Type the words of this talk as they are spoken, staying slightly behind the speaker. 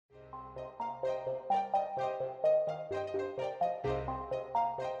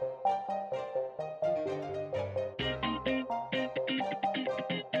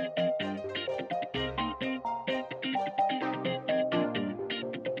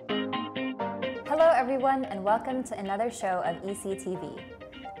Hello everyone and welcome to another show of ECTV.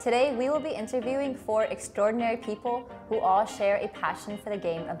 Today we will be interviewing 4 extraordinary people who all share a passion for the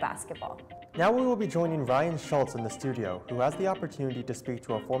game of basketball. Now we will be joining Ryan Schultz in the studio, who has the opportunity to speak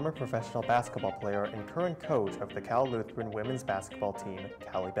to a former professional basketball player and current coach of the Cal Lutheran women's basketball team,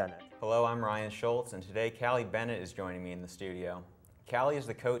 Callie Bennett. Hello, I'm Ryan Schultz, and today Callie Bennett is joining me in the studio. Callie is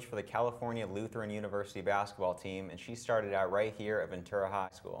the coach for the California Lutheran University basketball team, and she started out right here at Ventura High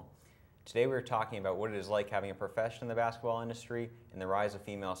School. Today we are talking about what it is like having a profession in the basketball industry and the rise of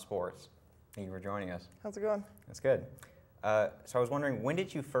female sports. Thank you for joining us. How's it going? That's good. So I was wondering, when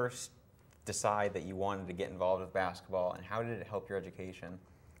did you first decide that you wanted to get involved with basketball, and how did it help your education?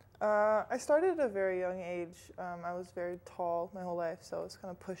 I started at a very young age. I was very tall my whole life, so I was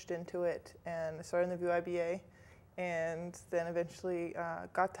kind of pushed into it, and I started in the VYBA, and then eventually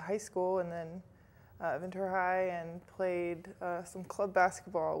got to high school, and then Ventura High, and played some club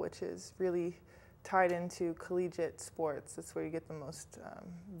basketball, which is really tied into collegiate sports. That's where you get the most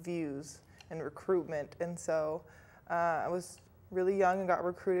views and recruitment. And so I was really young and got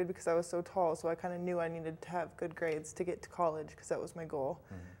recruited because I was so tall, so I kind of knew I needed to have good grades to get to college because that was my goal.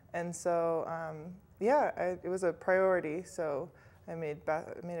 Mm-hmm. And so, it was a priority, so I made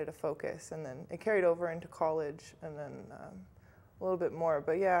it a focus, and then it carried over into college, and then a little bit more.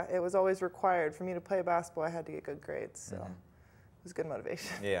 But yeah, it was always required for me to play basketball. I had to get good grades, so it was good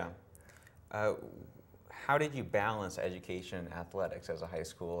motivation. Yeah. How did you balance education and athletics as a high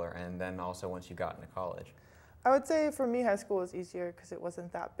schooler, and then also once you got into college? I would say for me, high school was easier because it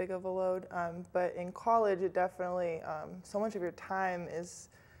wasn't that big of a load. But in college, it definitely, so much of your time is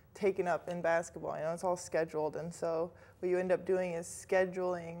taken up in basketball. You know, it's all scheduled, and so what you end up doing is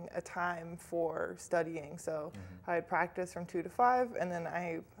scheduling a time for studying. So I had practice from 2 to 5, and then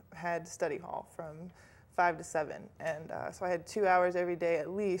I had study hall from 5 to 7. And so I had 2 hours every day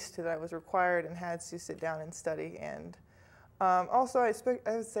at least that I was required and had to sit down and study. And also, I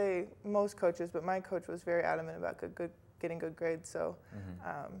would say most coaches, but my coach was very adamant about getting good grades. So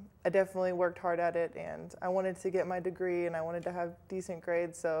I definitely worked hard at it, and I wanted to get my degree, and I wanted to have decent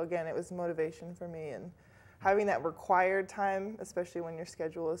grades. So again, it was motivation for me, and having that required time, especially when your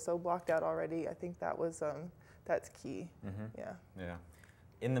schedule is so blocked out already, I think that was that's key. Yeah.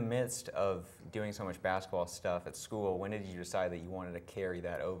 In the midst of doing so much basketball stuff at school, when did you decide that you wanted to carry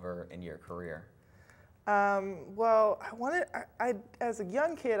that over into your career? Well, as a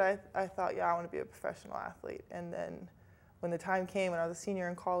young kid, I thought, yeah, I want to be a professional athlete. And then when the time came, when I was a senior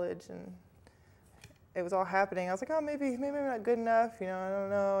in college and it was all happening, I was like, oh, maybe I'm not good enough, you know, I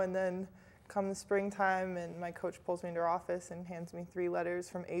don't know. And then come the springtime, and my coach pulls me into her office and hands me 3 letters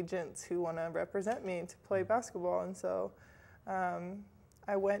from agents who want to represent me to play basketball. And so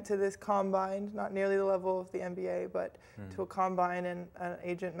I went to this combine, not nearly the level of the NBA, but to a combine, and an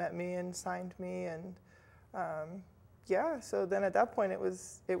agent met me and signed me, and so then at that point it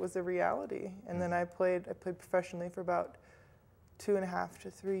was a reality. And then I played professionally for about 2.5 to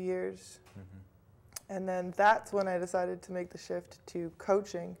 3 years. And then that's when I decided to make the shift to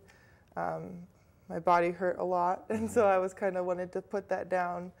coaching. My body hurt a lot, and so I was kind of wanted to put that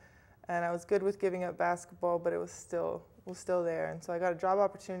down, and I was good with giving up basketball, but it was still there. And so I got a job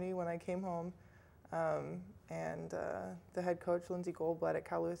opportunity when I came home, and the head coach, Lindsay Goldblatt at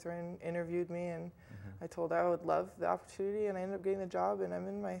Cal Lutheran, interviewed me, and I told her I would love the opportunity, and I ended up getting the job, and I'm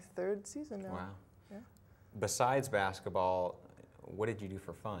in my 3rd season now. Wow. Yeah. Besides basketball, what did you do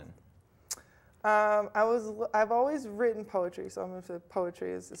for fun? I've always written poetry, so I'm into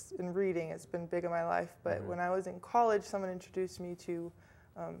poetry and reading. It's been big in my life. But when I was in college, someone introduced me to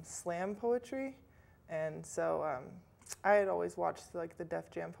slam poetry, and so I had always watched the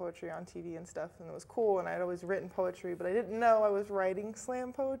Def Jam poetry on TV and stuff, and it was cool. And I had always written poetry, but I didn't know I was writing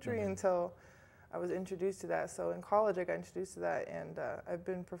slam poetry until I was introduced to that. So in college, I got introduced to that, and I've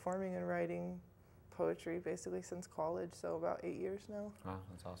been performing and writing poetry basically since college, so about 8 years now. Wow,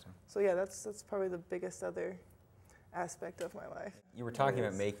 that's awesome. So yeah, that's probably the biggest other aspect of my life. You were talking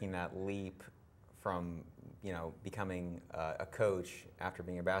about making that leap from, you know, becoming a coach after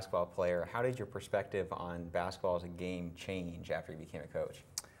being a basketball player. How did your perspective on basketball as a game change after you became a coach?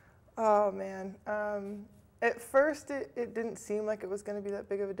 Oh man, at first it didn't seem like it was going to be that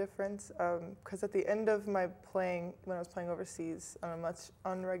big of a difference, because at the end of my playing, when I was playing overseas on a much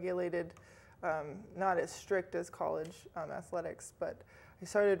unregulated, not as strict as college athletics, but I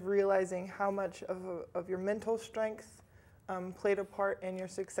started realizing how much of your mental strength played a part in your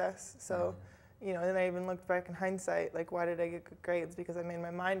success. So, you know, then I even looked back in hindsight, like, why did I get good grades? Because I made my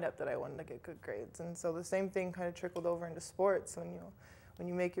mind up that I wanted to get good grades. And so the same thing kind of trickled over into sports. when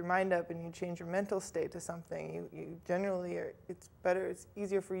you make your mind up and you change your mental state to something, you generally it's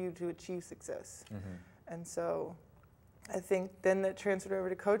easier for you to achieve success. And so I think then that transferred over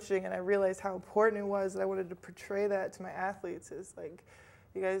to coaching, and I realized how important it was that I wanted to portray that to my athletes. Is like,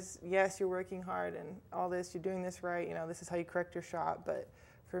 you guys, yes, you're working hard and all this, you're doing this right, this is how you correct your shot, but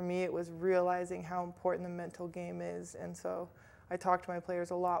for me it was realizing how important the mental game is. And so I talk to my players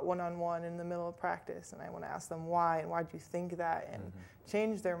a lot one-on-one in the middle of practice, and I want to ask them why and why do you think that, and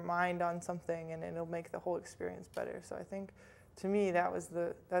change their mind on something, and it'll make the whole experience better. So I think, to me, that's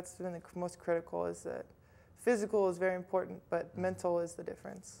been the most critical, is that physical is very important, but mental is the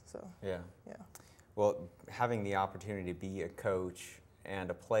difference. So yeah. Well, having the opportunity to be a coach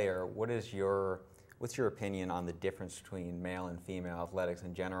and a player, what's your opinion on the difference between male and female athletics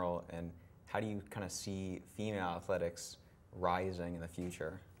in general, and how do you kind of see female athletics rising in the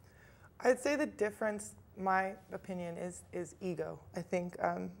future? I'd say the difference, my opinion, is ego. I think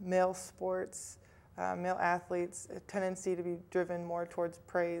male sports, male athletes, a tendency to be driven more towards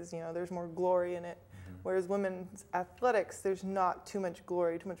praise. There's more glory in it. Whereas women's athletics, there's not too much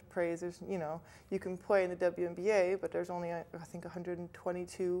glory, too much praise. There's, you can play in the WNBA, but there's only, I think,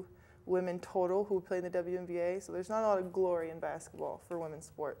 122 women total who play in the WNBA. So there's not a lot of glory in basketball for women's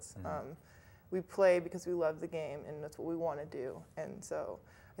sports. We play because we love the game, and that's what we want to do. And so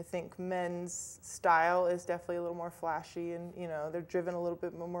I think men's style is definitely a little more flashy, and they're driven a little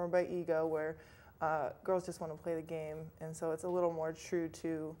bit more by ego, where girls just want to play the game. And so it's a little more true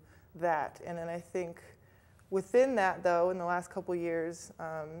to that. And then I think within that, though, in the last couple years,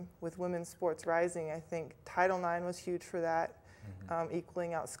 with women's sports rising, I think Title IX was huge for that,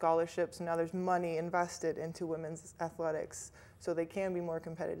 equaling out scholarships. Now there's money invested into women's athletics, so they can be more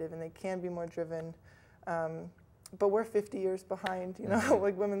competitive and they can be more driven. But we're 50 years behind,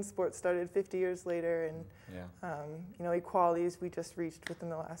 like women's sports started 50 years later, and equalities we just reached within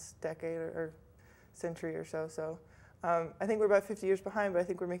the last decade or century or so. So I think we're about 50 years behind, but I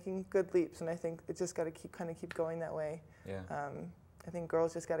think we're making good leaps, and I think it's just got to keep going that way. I think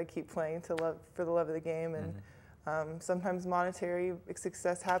girls just got to keep playing for the love of the game, and sometimes monetary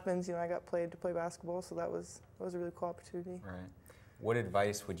success happens. I got paid to play basketball, so that was a really cool opportunity. Right. What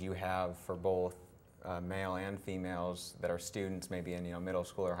advice would you have for both male and females that are students, maybe in middle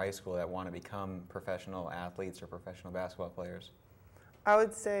school or high school, that want to become professional athletes or professional basketball players? I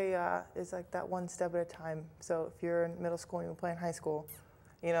would say it's like that one step at a time. So if you're in middle school and you play in high school,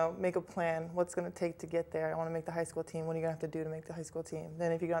 make a plan. What's going to take to get there? I want to make the high school team. What are you going to have to do to make the high school team?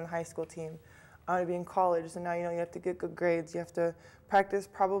 Then if you get on the high school team, I want to be in college. So now you have to get good grades. You have to practice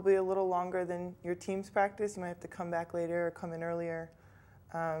probably a little longer than your team's practice. You might have to come back later or come in earlier.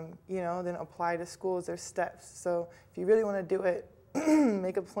 Then apply to schools. There's steps. So if you really want to do it,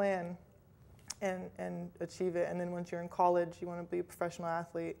 make a plan and achieve it. And then once you're in college, you want to be a professional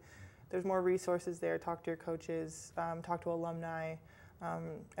athlete, there's more resources there. Talk to your coaches, talk to alumni.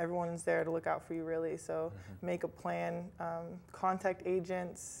 Everyone's there to look out for you, really. So make a plan, contact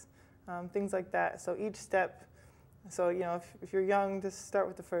agents, things like that. So each step, so if you're young, just start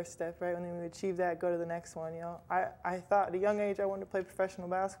with the first step, right? When you achieve that, go to the next one. I thought at a young age I wanted to play professional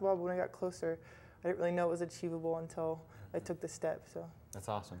basketball, but when I got closer, I didn't really know it was achievable until I took the step. So that's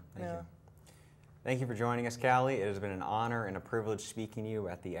awesome. Thank you. Thank you for joining us, Callie. It has been an honor and a privilege speaking to you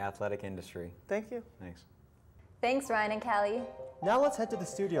at the athletic industry. Thank you. Thanks. Thanks, Ryan and Callie. Now let's head to the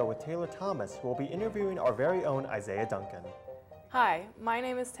studio with Taylor Thomas, who will be interviewing our very own Isaiah Duncan. Hi, my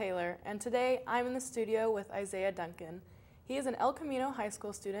name is Taylor, and today I'm in the studio with Isaiah Duncan. He is an El Camino High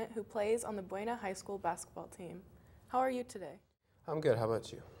School student who plays on the Buena High School basketball team. How are you today? I'm good. How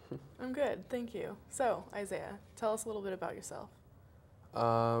about you? I'm good, thank you. So, Isaiah, tell us a little bit about yourself.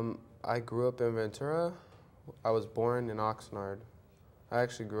 I grew up in Ventura. I was born in Oxnard. I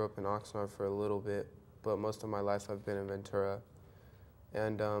actually grew up in Oxnard for a little bit, but most of my life I've been in Ventura.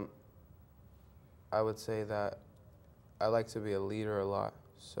 And I would say that I like to be a leader a lot,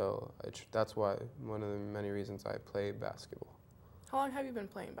 so that's why one of the many reasons I play basketball. How long have you been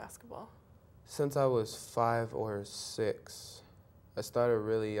playing basketball? Since I was 5 or 6. I started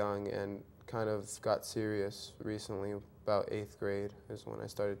really young and kind of got serious recently. About 8th grade is when I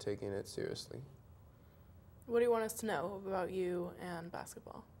started taking it seriously. What do you want us to know about you and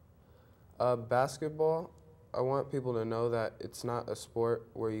basketball? Basketball, I want people to know that it's not a sport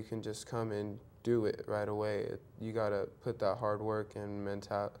where you can just come and do it right away. You gotta put that hard work and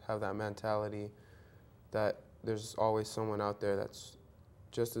have that mentality that there's always someone out there that's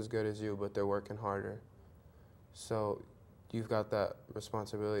just as good as you, but they're working harder. So you've got that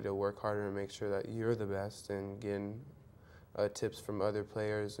responsibility to work harder and make sure that you're the best, and getting tips from other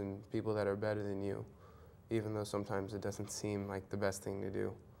players and people that are better than you. even though sometimes it doesn't seem like the best thing to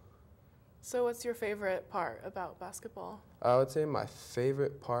do. So what's your favorite part about basketball? I would say my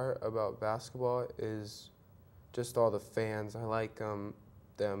favorite part about basketball is just all the fans. I like them.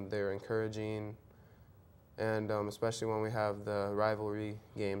 They're encouraging, and especially when we have the rivalry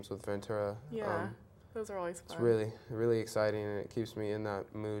games with Ventura. Yeah, those are always fun. It's really exciting, and it keeps me in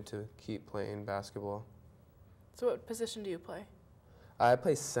that mood to keep playing basketball. So what position do you play? I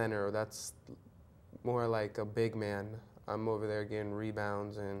play center. That's more like a big man. I'm over there getting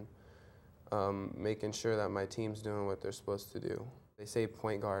rebounds and making sure that my team's doing what they're supposed to do. They say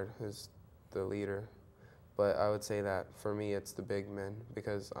point guard is the leader, but I would say that for me it's the big men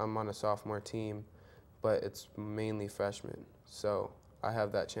because I'm on a sophomore team, but it's mainly freshmen. So I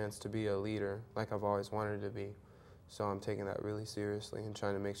have that chance to be a leader like I've always wanted to be. So I'm taking that really seriously and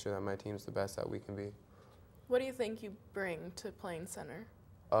trying to make sure that my team's the best that we can be. What do you think you bring to playing center?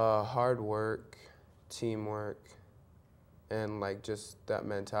 Hard work, teamwork, and like just that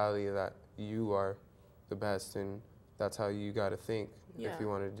mentality that you are the best and that's how you got to think if you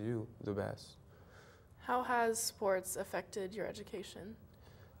want to do the best. How has sports affected your education?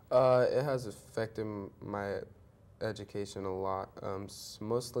 It has affected my education a lot,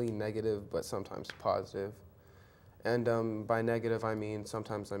 mostly negative but sometimes positive. And by negative I mean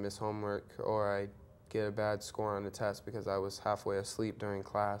sometimes I miss homework or I get a bad score on a test because I was halfway asleep during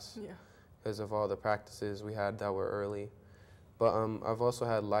class because of all the practices we had that were early. But I've also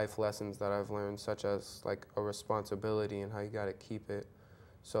had life lessons that I've learned, such as like a responsibility and how you got to keep it.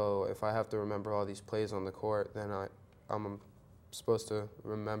 So if I have to remember all these plays on the court, then I'm supposed to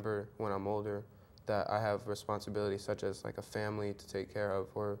remember when I'm older that I have responsibilities such as like a family to take care of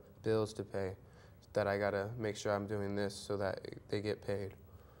or bills to pay, that I got to make sure I'm doing this so that they get paid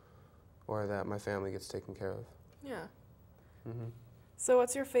or that my family gets taken care of. Yeah. Mm-hmm. So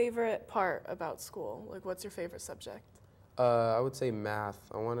what's your favorite part about school? Like what's your favorite subject? I would say math.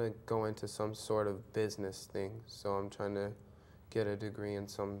 I want to go into some sort of business thing, so I'm trying to get a degree in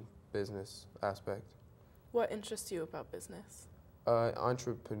some business aspect. What interests you about business?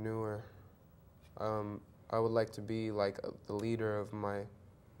 Entrepreneur. I would like to be like the leader of my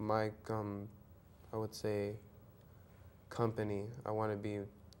I would say company. I want to be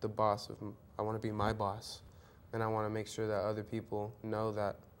the boss of. I want to be my boss, and I want to make sure that other people know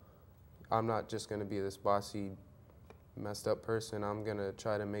that I'm not just going to be this bossy, messed up person. I'm gonna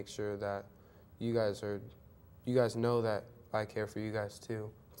try to make sure that you guys know that I care for you guys too.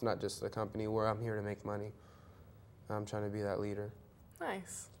 It's not just a company where I'm here to make money. I'm trying to be that leader.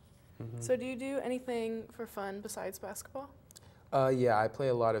 Nice. Mm-hmm. So do you do anything for fun besides basketball? Yeah, I play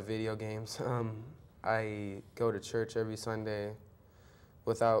a lot of video games. I go to church every Sunday.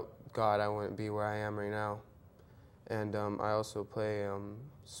 Without God, I wouldn't be where I am right now. And I also play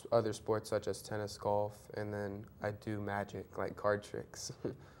other sports such as tennis, golf, and then I do magic, like card tricks.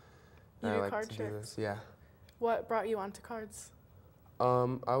 You do like card to tricks? do this, yeah. What brought you onto cards?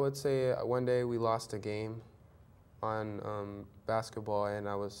 I would say one day we lost a game on basketball, and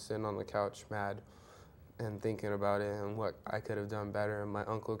I was sitting on the couch mad and thinking about it and what I could have done better. And my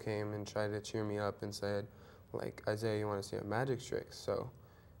uncle came and tried to cheer me up and said, like, Isaiah, you want to see a magic trick? So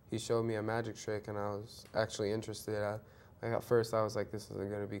he showed me a magic trick, and I was actually interested. At first, I was like, this isn't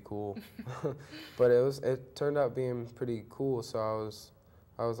going to be cool. But it turned out being pretty cool, so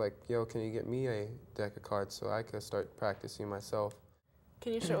I was like, yo, can you get me a deck of cards so I could start practicing myself?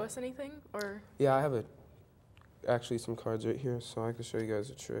 Can you show us anything? Or Yeah, I have actually some cards right here, so I can show you guys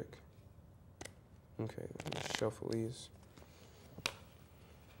a trick. Okay, let me shuffle these.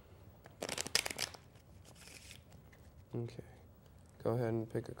 Okay, go ahead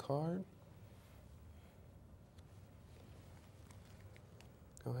and pick a card.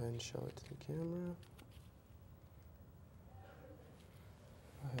 Go ahead and show it to the camera.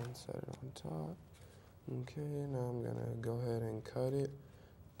 Go ahead and set it on top. Okay, now I'm gonna go ahead and cut it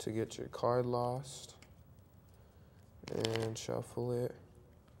to get your card lost. And shuffle it.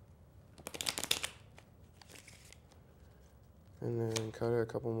 And then cut it a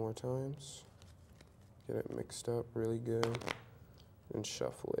couple more times. Get it mixed up really good. And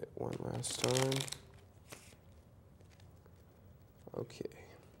shuffle it one last time. Okay.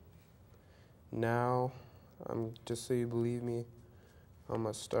 Now, just so you believe me, I'm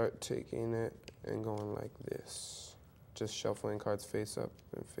gonna start taking it and going like this. Just shuffling cards face up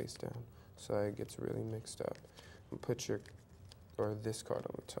and face down so it gets really mixed up. And put this card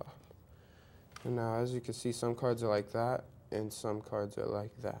on the top. And now, as you can see, some cards are like that and some cards are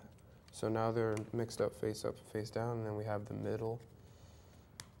like that. So now they're mixed up and face down, and then we have the middle.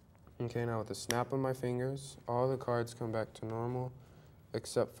 Okay, now with the snap of my fingers, all the cards come back to normal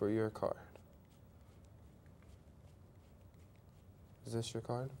except for your card. Is this your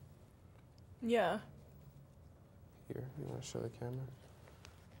card? Yeah. Here, you want to show the camera?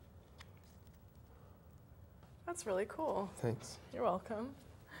 That's really cool. Thanks. You're welcome.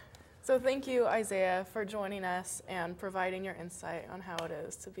 So thank you, Isaiah, for joining us and providing your insight on how it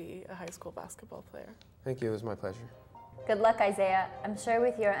is to be a high school basketball player. Thank you, it was my pleasure. Good luck, Isaiah. I'm sure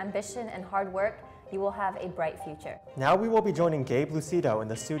with your ambition and hard work, you will have a bright future. Now we will be joining Gabe Lucido in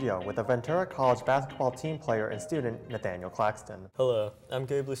the studio with the Ventura College basketball team player and student, Nathaniel Claxton. Hello, I'm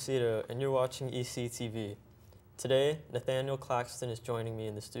Gabe Lucido, and you're watching ECTV. Today, Nathaniel Claxton is joining me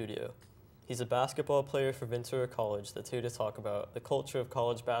in the studio. He's a basketball player for Ventura College that's here to talk about the culture of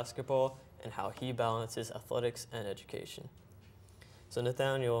college basketball and how he balances athletics and education. So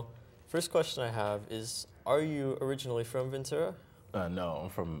Nathaniel, first question I have is, are you originally from Ventura? No, I'm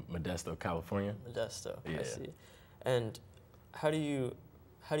from Modesto, California. Modesto, Yeah. I see. And how do you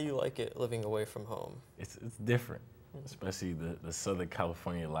like it living away from home? It's different, especially the Southern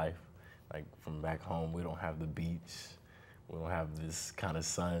California life. Like from back home, we don't have the beach. We don't have this kind of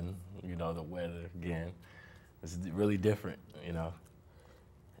sun, you know, the weather again. It's really different, you know.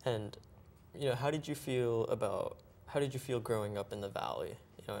 And, you know, how did you feel growing up in the Valley?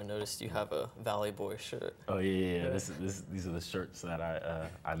 You know, I noticed you have a Valley Boy shirt. Oh yeah. These are the shirts that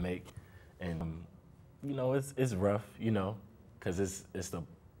I make, and you know, it's rough, you know, because it's the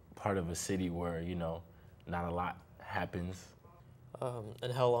part of a city where, you know, not a lot happens.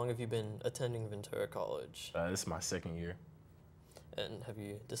 And how long have you been attending Ventura College? This is my second year. And have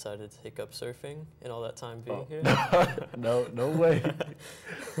you decided to take up surfing in all that time being here? No way.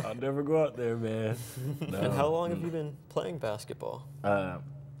 I'll never go out there, man. No. And how long have you been playing basketball?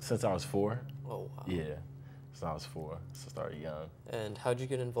 Since I was 4. Oh, wow. Yeah, since I was 4, so I started young. And how'd you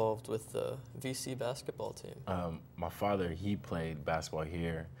get involved with the VC basketball team? My father, he played basketball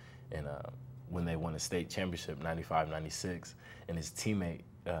here, and when they won the state championship, 95, 96, and his teammate,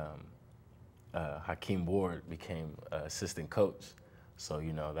 Hakeem Ward, became assistant coach. So,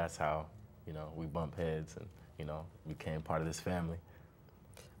 you know, that's how, you know, we bump heads and, you know, became part of this family.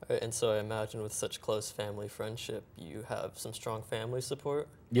 All right, and so I imagine with such close family friendship, you have some strong family support?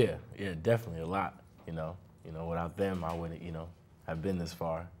 Yeah, definitely a lot, you know. Without them, I wouldn't, you know, have been this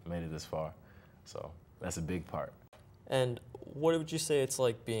far, made it this far. So that's a big part. And what would you say it's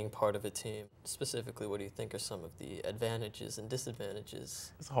like being part of a team? Specifically, what do you think are some of the advantages and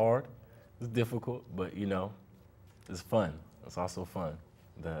disadvantages? It's hard, it's difficult, but, you know, it's fun. It's also fun.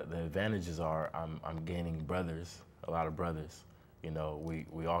 The advantages are I'm gaining brothers, a lot of brothers. You know,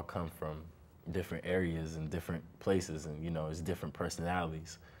 we all come from different areas and different places, and, you know, it's different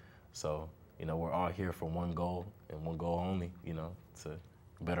personalities. So, you know, we're all here for one goal and one goal only, you know, to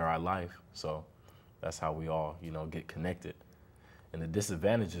better our life. So that's how we all, you know, get connected. And the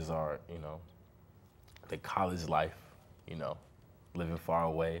disadvantages are, you know, the college life, you know, living far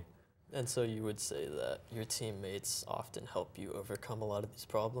away. And so you would say that your teammates often help you overcome a lot of these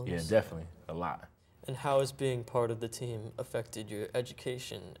problems? Yeah, definitely, a lot. And how has being part of the team affected your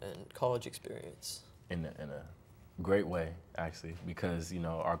education and college experience? In a great way, actually, because, you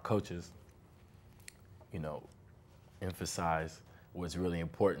know, our coaches, you know, emphasize what's really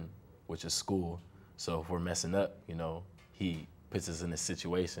important, which is school. So if we're messing up, you know, he puts us in a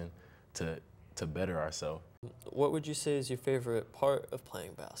situation to better ourselves. What would you say is your favorite part of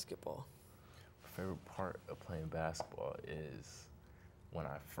playing basketball? My favorite part of playing basketball is when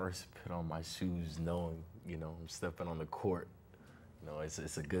I first put on my shoes, knowing, you know, I'm stepping on the court. You know,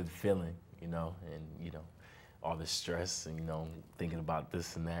 it's a good feeling, you know, and, you know, all the stress and, you know, thinking about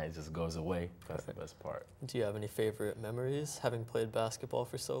this and that, it just goes away. That's the best part. Do you have any favorite memories having played basketball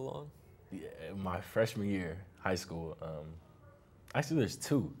for so long? Yeah, my freshman year, high school, actually there's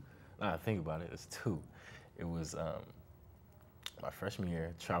 2. Now I think about it, it's 2. It was my freshman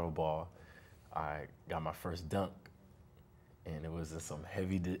year, travel ball. I got my first dunk, and it was in some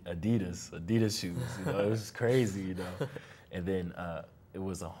heavy Adidas shoes. You know, it was just crazy, you know. And then it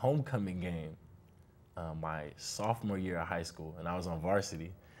was a homecoming game my sophomore year of high school, and I was on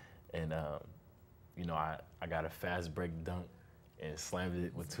varsity. And, you know, I got a fast break dunk and slammed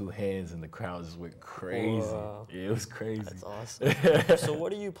it with 2 hands, and the crowd just went crazy. Wow. Yeah, it was crazy. That's awesome. So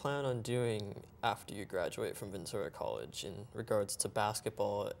what do you plan on doing after you graduate from Ventura College in regards to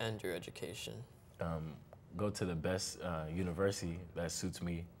basketball and your education? Go to the best university that suits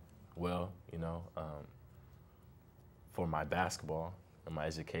me well, you know, for my basketball and my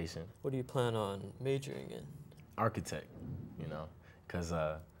education. What do you plan on majoring in? Architect, you know, because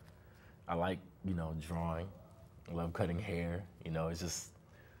I like, you know, drawing. I love cutting hair, you know, it's just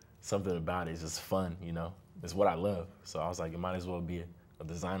something about it. It's just fun, you know. It's what I love. So I was like, it might as well be a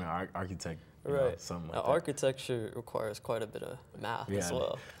designer architect. you know, Right. something like Now, that. architecture requires quite a bit of math as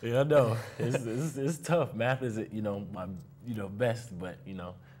well. Yeah, I know. It's tough. Math isn't, my, best, but,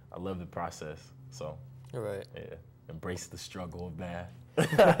 I love the process. So, Right. yeah, embrace the struggle of math.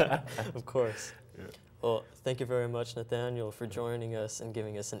 Of course. Yeah. Well, thank you very much, Nathaniel, for joining us and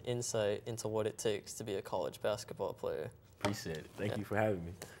giving us an insight into what it takes to be a college basketball player. Appreciate it. Thank you for having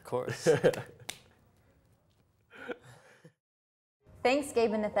me. Of course. Thanks,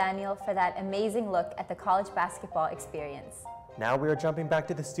 Gabe and Nathaniel, for that amazing look at the college basketball experience. Now we are jumping back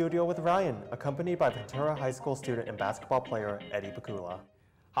to the studio with Ryan, accompanied by Ventura High School student and basketball player Eddie Bakula.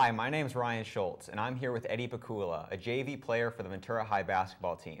 Hi, my name is Ryan Schultz, and I'm here with Eddie Bakula, a JV player for the Ventura High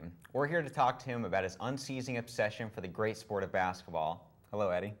basketball team. We're here to talk to him about his unceasing obsession for the great sport of basketball. Hello,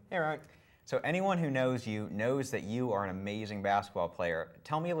 Eddie. Hey, Ryan. So anyone who knows you knows that you are an amazing basketball player.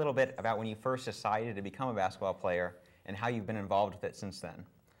 Tell me a little bit about when you first decided to become a basketball player and how you've been involved with it since then.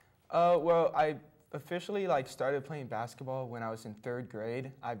 Well, I officially started playing basketball when I was in 3rd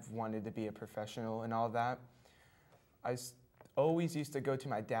grade. I've wanted to be a professional and all that. I always used to go to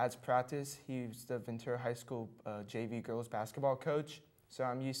my dad's practice. He's the Ventura High School JV girls basketball coach. So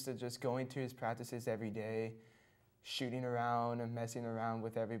I'm used to just going to his practices every day, shooting around and messing around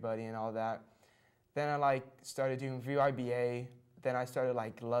with everybody and all that. Then I started doing VYBA. Then I started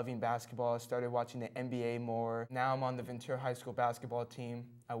loving basketball. I started watching the NBA more. Now I'm on the Ventura High School basketball team.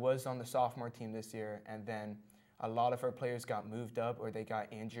 I was on the sophomore team this year, and then a lot of our players got moved up or they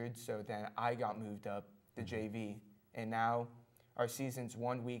got injured, so then I got moved up to JV. And now our season's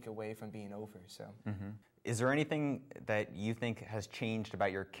 1 week away from being over, so. Is there anything that you think has changed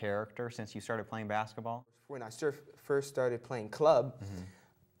about your character since you started playing basketball? When I first started playing club,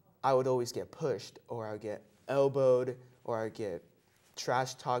 I would always get pushed, or I would get elbowed, or I would get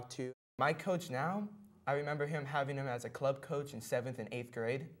trash talked to. My coach now, I remember having him as a club coach in 7th and 8th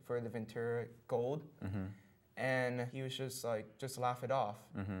grade for the Ventura Gold. And he was just just laugh it off.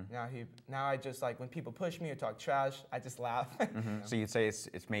 Now I just when people push me or talk trash, I just laugh. So you'd say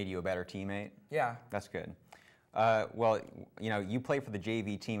it's made you a better teammate? Yeah. That's good. Well, you play for the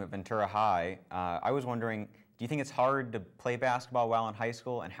JV team at Ventura High. I was wondering, do you think it's hard to play basketball while in high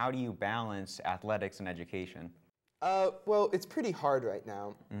school, and how do you balance athletics and education? Well, it's pretty hard right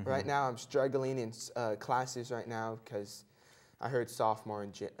now. Right now I'm struggling in classes right now because I heard sophomore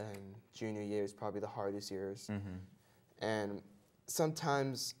and junior year is probably the hardest years. And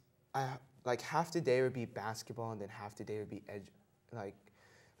sometimes half the day would be basketball and then half the day would be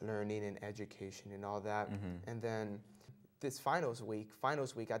learning and education and all that. And then this finals week,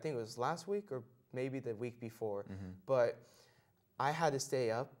 I think it was last week or maybe the week before, but I had to stay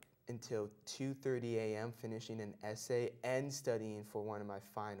up until 2:30 a.m. finishing an essay and studying for one of my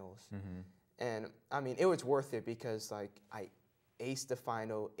finals. And I mean, it was worth it because I aced the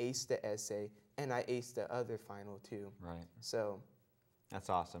final, aced the essay, and I aced the other final too. Right. So. That's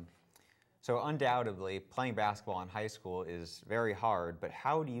awesome. So undoubtedly, playing basketball in high school is very hard, but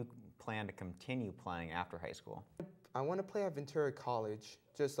how do you plan to continue playing after high school? I want to play at Ventura College,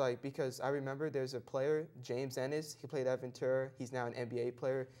 just because I remember there's a player, James Ennis, he played at Ventura, he's now an NBA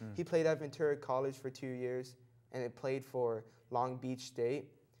player. He played at Ventura College for 2 years, and it played for Long Beach State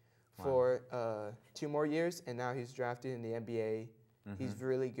for 2 more years, and now he's drafted in the NBA. He's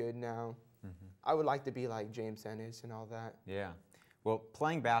really good now. I would like to be like James Ennis and all that. Yeah. Well,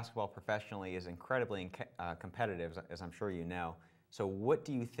 playing basketball professionally is incredibly competitive, as I'm sure you know. So what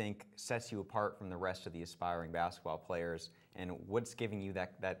do you think sets you apart from the rest of the aspiring basketball players, and what's giving you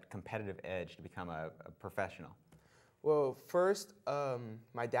that competitive edge to become a professional? Well, first,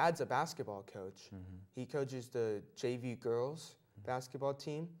 my dad's a basketball coach. He coaches the JV girls basketball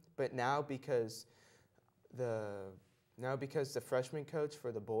team, but now because the freshman coach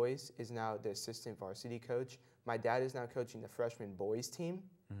for the boys is now the assistant varsity coach, my dad is now coaching the freshman boys team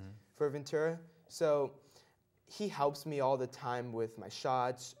for Ventura. So he helps me all the time with my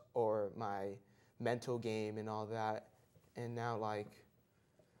shots or my mental game and all that. And now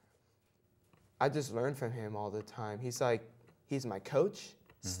I just learn from him all the time. He's my coach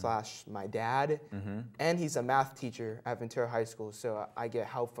 / my dad, and he's a math teacher at Ventura High School, so I get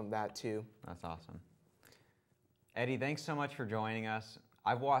help from that too. That's awesome. Eddie, thanks so much for joining us.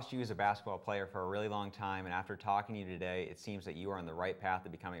 I've watched you as a basketball player for a really long time, and after talking to you today, it seems that you are on the right path to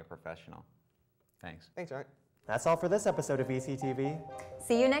becoming a professional. Thanks. Thanks, Art. That's all for this episode of ECTV.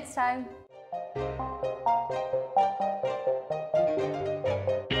 See you next time.